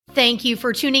Thank you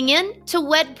for tuning in to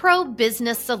WedPro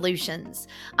Business Solutions.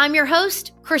 I'm your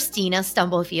host, Christina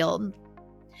Stumblefield.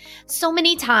 So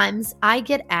many times I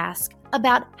get asked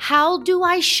about how do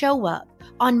I show up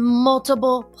on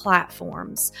multiple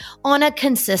platforms on a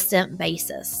consistent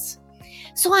basis.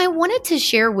 So I wanted to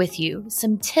share with you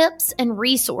some tips and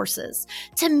resources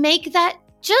to make that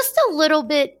just a little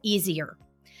bit easier.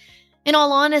 In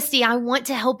all honesty, I want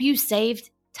to help you save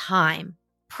time.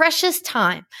 Precious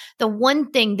time, the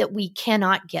one thing that we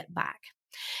cannot get back.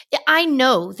 I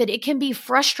know that it can be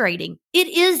frustrating. It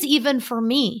is even for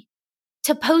me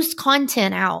to post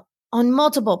content out on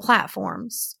multiple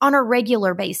platforms on a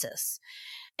regular basis.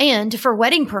 And for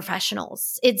wedding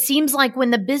professionals, it seems like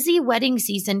when the busy wedding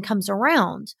season comes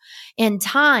around and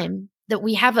time that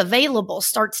we have available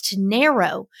starts to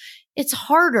narrow, it's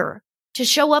harder to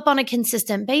show up on a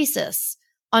consistent basis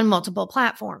on multiple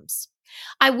platforms.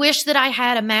 I wish that I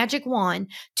had a magic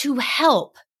wand to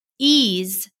help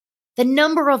ease the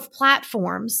number of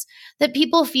platforms that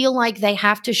people feel like they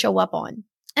have to show up on.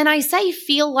 And I say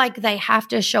feel like they have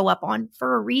to show up on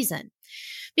for a reason.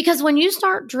 Because when you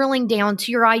start drilling down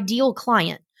to your ideal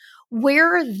client,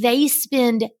 where they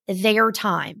spend their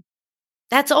time,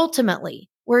 that's ultimately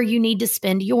where you need to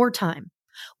spend your time.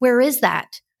 Where is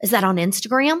that? Is that on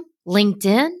Instagram,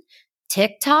 LinkedIn,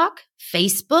 TikTok,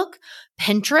 Facebook,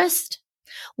 Pinterest?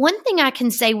 One thing I can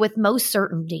say with most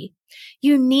certainty,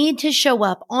 you need to show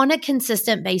up on a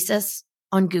consistent basis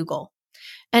on Google.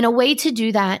 And a way to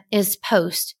do that is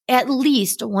post at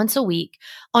least once a week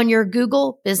on your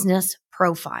Google business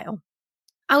profile.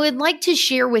 I would like to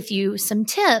share with you some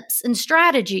tips and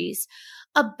strategies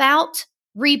about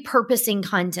repurposing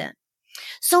content.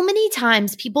 So many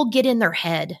times people get in their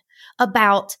head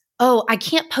about, oh, I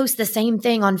can't post the same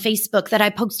thing on Facebook that I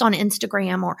post on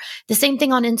Instagram or the same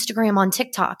thing on Instagram on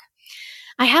TikTok.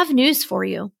 I have news for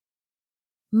you.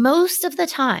 Most of the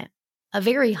time, a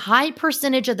very high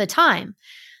percentage of the time,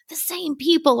 the same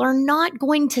people are not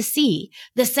going to see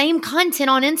the same content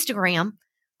on Instagram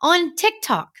on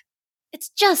TikTok. It's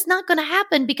just not going to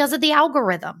happen because of the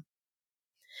algorithm.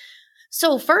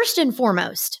 So first and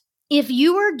foremost, if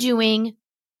you are doing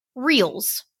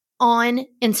reels on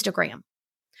Instagram,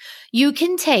 you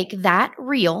can take that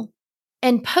reel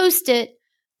and post it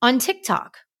on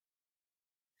TikTok.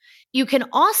 You can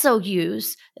also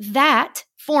use that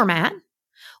format,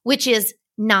 which is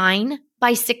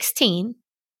 9:16,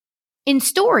 in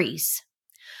stories.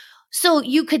 So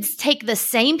you could take the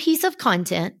same piece of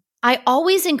content. I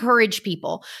always encourage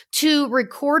people to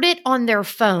record it on their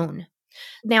phone.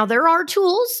 Now, there are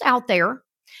tools out there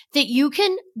that you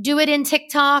can do it in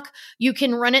TikTok. You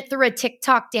can run it through a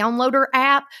TikTok downloader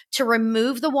app to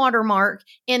remove the watermark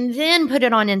and then put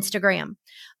it on Instagram.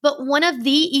 But one of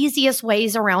the easiest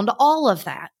ways around all of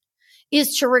that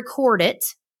is to record it,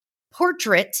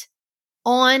 portrait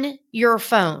on your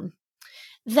phone.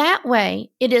 That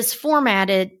way, it is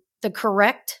formatted the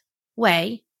correct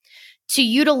way to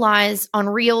utilize on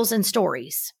Reels and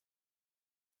Stories.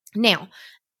 Now,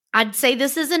 I'd say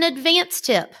this is an advanced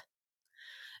tip.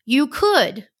 You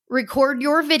could record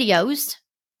your videos,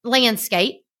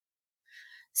 landscape,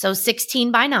 so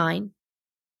 16:9,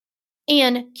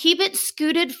 and keep it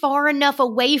scooted far enough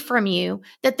away from you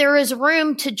that there is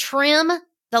room to trim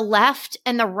the left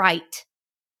and the right.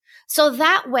 So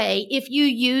that way, if you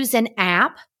use an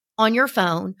app on your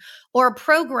phone or a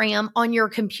program on your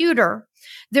computer,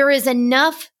 there is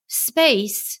enough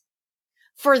space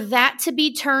for that to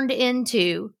be turned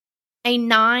into a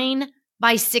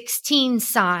 9:16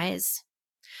 size.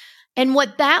 And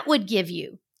what that would give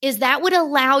you is that would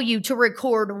allow you to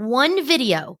record one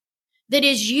video that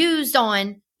is used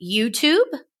on YouTube,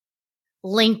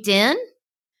 LinkedIn,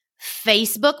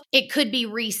 Facebook. It could be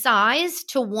resized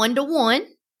to 1:1,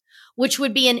 which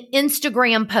would be an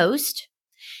Instagram post.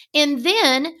 And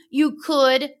then you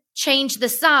could change the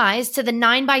size to the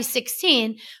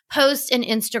 9:16, post in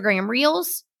Instagram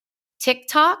Reels,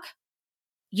 TikTok,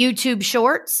 YouTube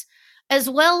Shorts, as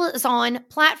well as on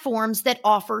platforms that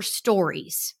offer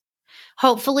stories.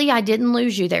 Hopefully, I didn't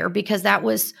lose you there because that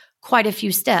was quite a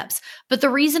few steps. But the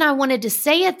reason I wanted to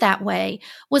say it that way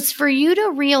was for you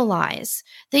to realize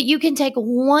that you can take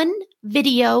one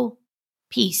video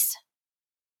piece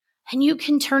and you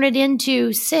can turn it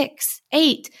into 6,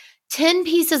 8, 10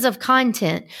 pieces of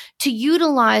content to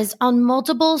utilize on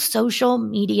multiple social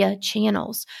media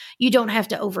channels. You don't have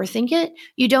to overthink it.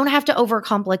 You don't have to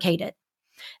overcomplicate it.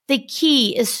 The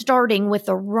key is starting with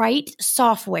the right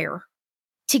software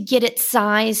to get it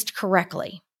sized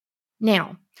correctly.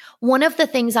 Now, one of the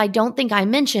things I don't think I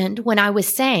mentioned when I was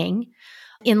saying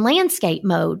in landscape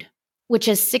mode, which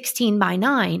is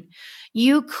 16:9,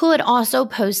 You could also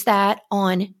post that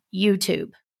on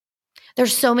YouTube.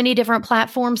 There's so many different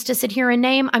platforms to sit here and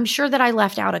name. I'm sure that I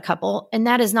left out a couple, and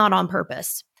that is not on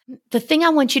purpose. The thing I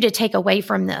want you to take away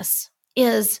from this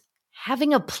is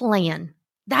having a plan.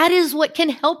 That is what can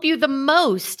help you the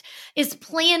most, is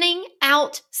planning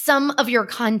out some of your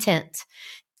content.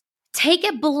 Take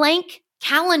a blank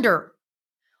calendar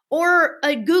or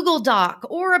a Google Doc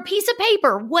or a piece of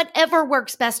paper, whatever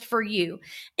works best for you,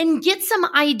 and get some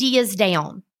ideas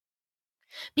down.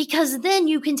 Because then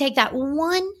you can take that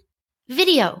one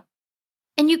video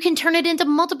and you can turn it into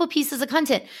multiple pieces of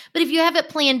content. But if you have it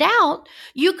planned out,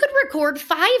 you could record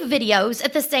 5 videos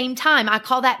at the same time. I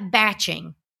call that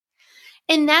batching.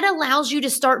 And that allows you to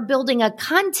start building a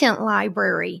content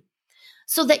library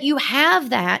so that you have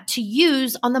that to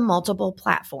use on the multiple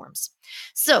platforms.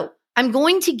 So I'm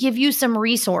going to give you some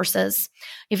resources.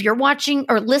 If you're watching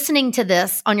or listening to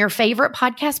this on your favorite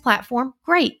podcast platform,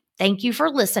 great. Thank you for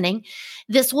listening.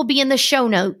 This will be in the show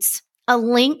notes, a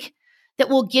link that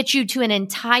will get you to an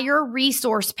entire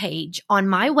resource page on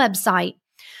my website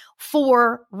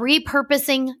for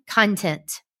repurposing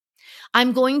content.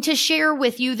 I'm going to share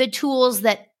with you the tools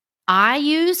that I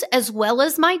use as well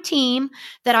as my team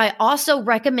that I also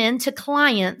recommend to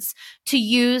clients to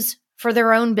use for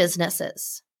their own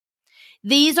businesses.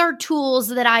 These are tools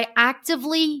that I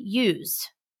actively use.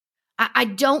 I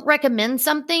don't recommend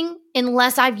something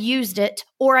unless I've used it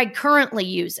or I currently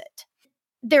use it.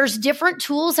 There's different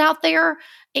tools out there,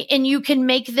 and you can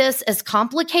make this as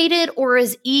complicated or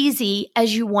as easy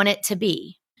as you want it to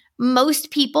be.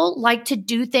 Most people like to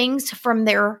do things from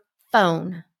their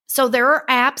phone. So there are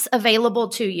apps available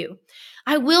to you.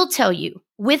 I will tell you,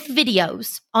 with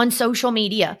videos on social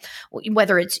media,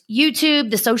 whether it's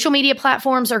YouTube, the social media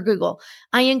platforms, or Google,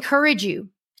 I encourage you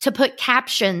to put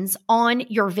captions on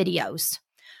your videos.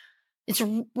 It's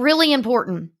really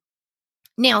important.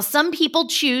 Now, some people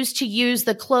choose to use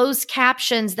the closed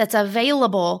captions that's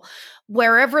available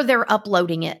wherever they're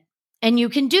uploading it. And you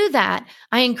can do that.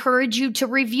 I encourage you to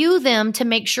review them to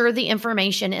make sure the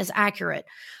information is accurate.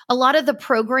 A lot of the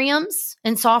programs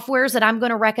and softwares that I'm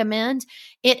going to recommend,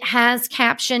 it has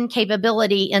caption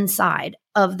capability inside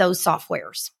of those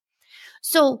softwares.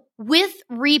 So with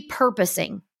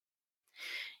repurposing,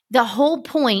 the whole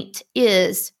point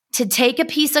is to take a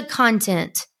piece of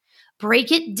content,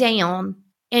 break it down,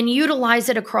 and utilize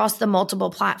it across the multiple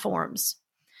platforms.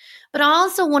 But I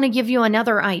also want to give you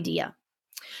another idea.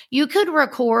 You could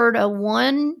record a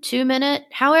 1-2 minute,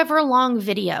 however long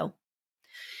video,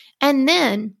 and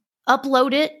then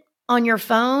upload it on your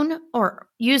phone or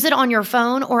use it on your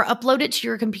phone or upload it to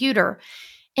your computer,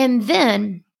 and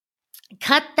then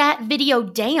cut that video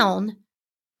down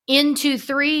into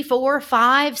 3, 4,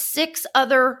 5, 6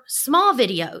 other small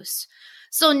videos.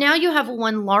 So now you have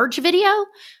one large video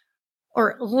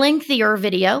or lengthier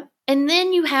video, and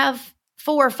then you have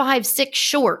 4, 5, 6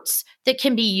 shorts that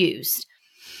can be used.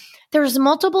 There's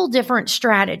multiple different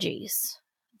strategies.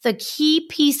 The key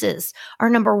pieces are,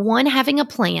 number 1, having a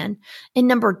plan, and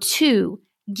number 2,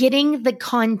 getting the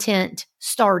content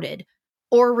started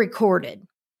or recorded.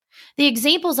 The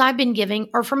examples I've been giving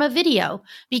are from a video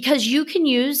because you can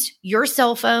use your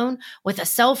cell phone with a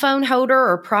cell phone holder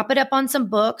or prop it up on some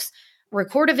books,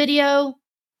 record a video,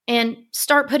 and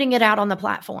start putting it out on the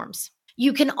platforms.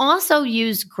 You can also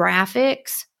use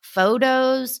graphics,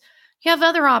 photos. You have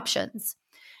other options.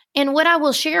 And what I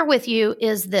will share with you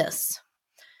is this.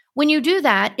 When you do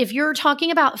that, if you're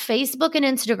talking about Facebook and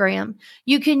Instagram,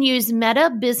 you can use Meta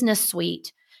Business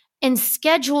Suite and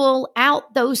schedule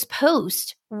out those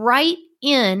posts right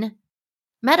in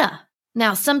Meta.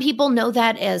 Now, some people know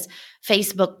that as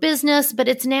Facebook Business, but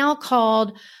it's now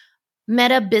called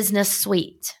Meta Business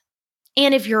Suite.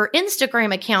 And if your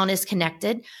Instagram account is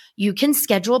connected, you can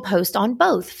schedule posts on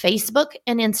both Facebook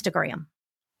and Instagram.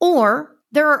 Or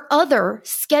there are other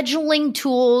scheduling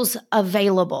tools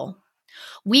available.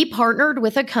 We partnered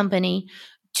with a company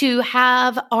to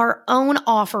have our own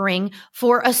offering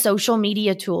for a social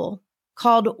media tool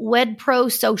called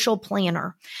WedPro Social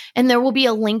Planner. And there will be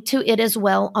a link to it as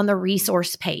well on the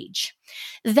resource page.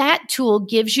 That tool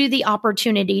gives you the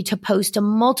opportunity to post to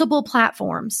multiple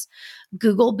platforms,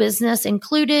 Google Business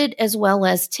included, as well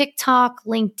as TikTok,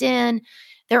 LinkedIn.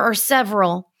 There are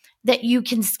several that you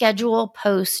can schedule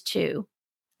posts to,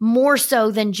 more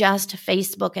so than just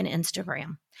Facebook and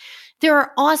Instagram. There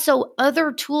are also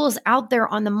other tools out there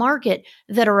on the market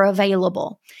that are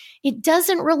available. It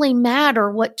doesn't really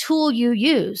matter what tool you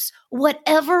use,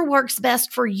 whatever works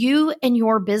best for you and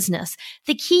your business.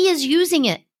 The key is using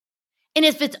it. And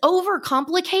if it's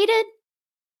overcomplicated,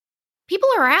 people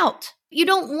are out. You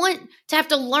don't want to have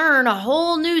to learn a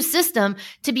whole new system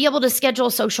to be able to schedule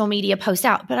social media posts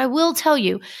out. But I will tell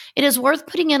you, it is worth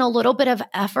putting in a little bit of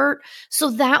effort.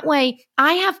 So that way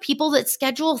I have people that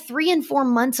schedule 3 and 4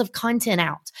 months of content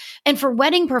out. And for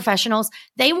wedding professionals,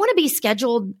 they want to be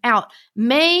scheduled out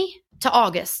May to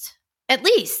August, at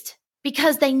least,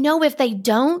 because they know if they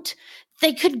don't,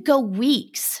 they could go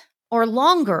weeks or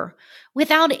longer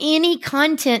without any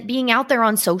content being out there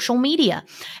on social media.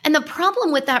 And the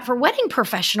problem with that for wedding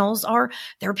professionals are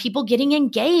there are people getting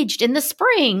engaged in the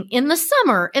spring, in the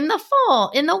summer, in the fall,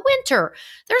 in the winter.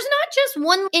 There's not just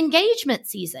one engagement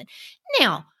season.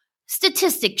 Now,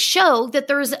 statistics show that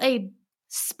there's a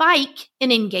spike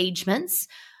in engagements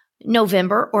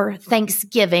November or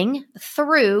Thanksgiving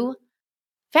through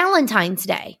Valentine's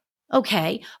Day.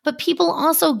 Okay, but people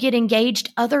also get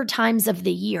engaged other times of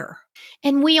the year.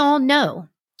 And we all know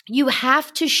you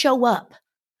have to show up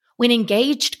when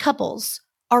engaged couples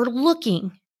are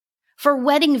looking for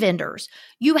wedding vendors.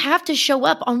 You have to show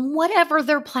up on whatever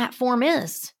their platform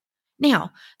is.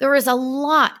 Now, there is a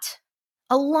lot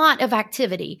of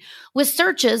activity with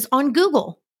searches on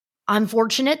Google. I'm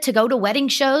fortunate to go to wedding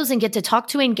shows and get to talk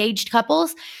to engaged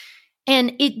couples.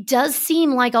 And it does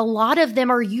seem like a lot of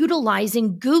them are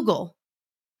utilizing Google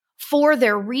for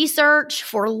their research,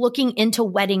 for looking into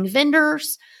wedding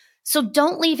vendors. So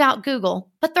don't leave out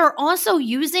Google, but they're also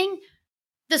using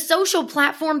the social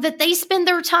platform that they spend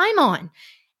their time on.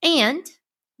 And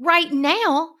right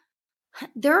now,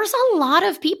 there's a lot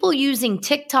of people using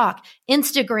TikTok,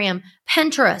 Instagram,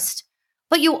 Pinterest,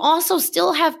 but you also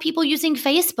still have people using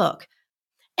Facebook.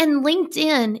 And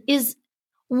LinkedIn is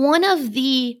one of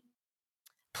the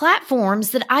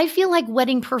platforms that I feel like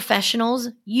wedding professionals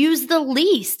use the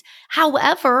least.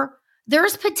 However,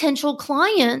 there's potential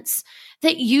clients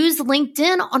that use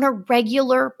LinkedIn on a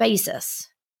regular basis.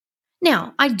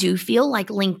 Now, I do feel like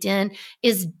LinkedIn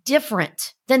is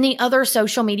different than the other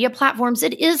social media platforms.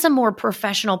 It is a more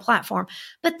professional platform,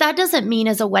 but that doesn't mean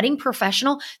as a wedding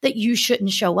professional that you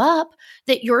shouldn't show up,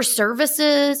 that your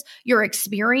services, your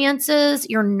experiences,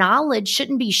 your knowledge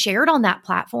shouldn't be shared on that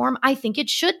platform. I think it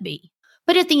should be.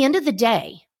 But at the end of the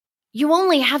day, you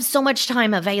only have so much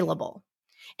time available.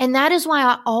 And that is why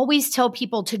I always tell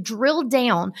people to drill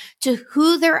down to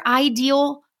who their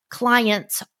ideal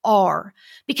clients are,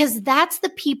 because that's the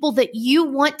people that you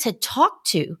want to talk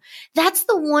to. That's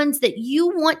the ones that you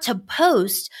want to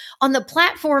post on the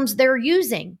platforms they're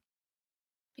using,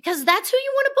 because that's who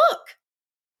you want to book.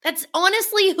 That's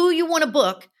honestly who you want to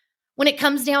book when it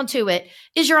comes down to it,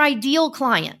 is your ideal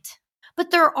client. But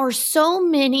there are so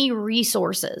many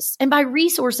resources. And by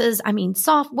resources, I mean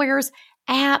softwares,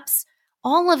 apps,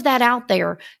 all of that out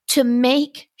there to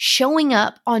make showing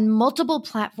up on multiple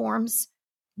platforms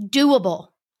doable.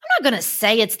 I'm not going to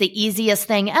say it's the easiest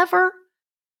thing ever,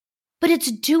 but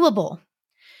it's doable.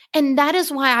 And that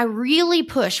is why I really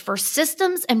push for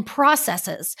systems and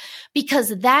processes,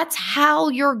 because that's how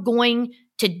you're going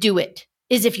to do it.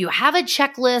 Is if you have a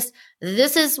checklist,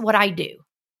 this is what I do.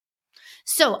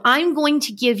 So I'm going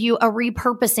to give you a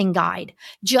repurposing guide.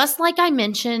 Just like I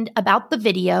mentioned about the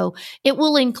video, it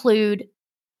will include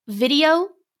video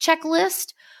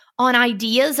checklist on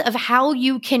ideas of how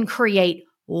you can create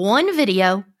one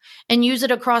video and use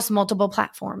it across multiple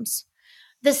platforms.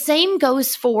 The same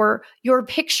goes for your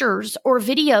pictures or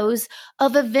videos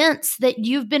of events that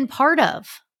you've been part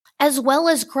of, as well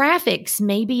as graphics.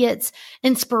 Maybe it's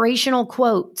inspirational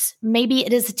quotes. Maybe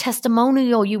it is a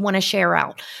testimonial you want to share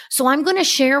out. So I'm going to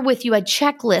share with you a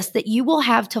checklist that you will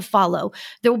have to follow.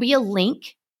 There will be a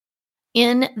link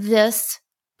in this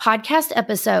podcast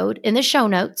episode in the show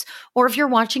notes, or if you're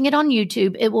watching it on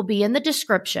YouTube, it will be in the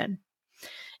description.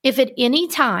 If at any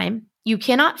time you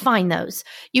cannot find those,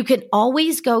 you can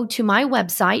always go to my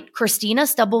website,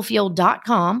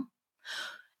 ChristinaStubblefield.com,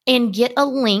 and get a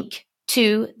link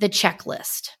to the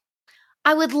checklist.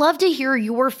 I would love to hear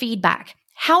your feedback.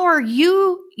 How are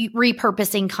you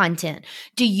repurposing content?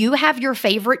 Do you have your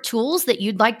favorite tools that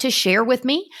you'd like to share with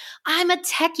me? I'm a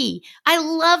techie. I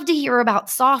love to hear about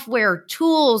software,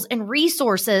 tools, and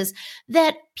resources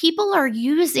that people are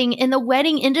using in the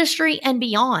wedding industry and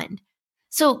beyond.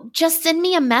 So just send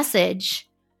me a message,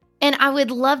 and I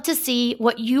would love to see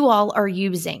what you all are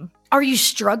using. Are you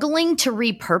struggling to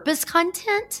repurpose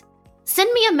content?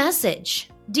 Send me a message,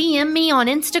 DM me on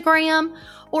Instagram,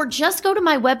 or just go to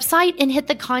my website and hit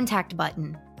the contact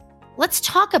button. Let's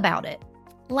talk about it.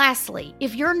 Lastly,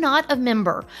 if you're not a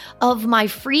member of my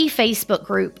free Facebook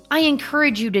group, I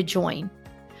encourage you to join.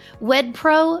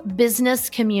 WedPro Business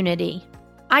Community.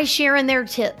 I share in their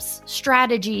tips,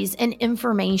 strategies, and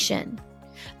information,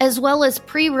 as well as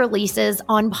pre-releases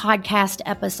on podcast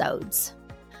episodes.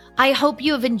 I hope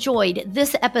you have enjoyed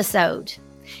this episode.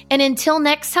 And until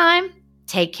next time,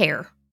 take care.